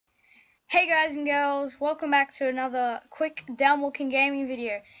Hey guys and girls, welcome back to another quick downwalking gaming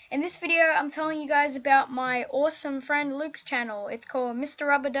video. In this video I'm telling you guys about my awesome friend Luke's channel. It's called Mr.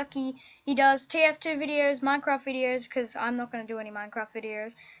 Rubber Ducky. He does TF2 videos, Minecraft videos, because I'm not going to do any Minecraft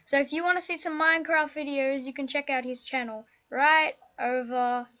videos. So if you want to see some Minecraft videos, you can check out his channel right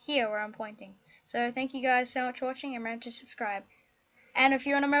over here where I'm pointing. So thank you guys so much for watching and remember to subscribe. And if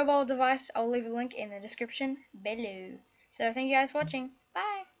you're on a mobile device, I'll leave a link in the description below. So thank you guys for watching. Bye!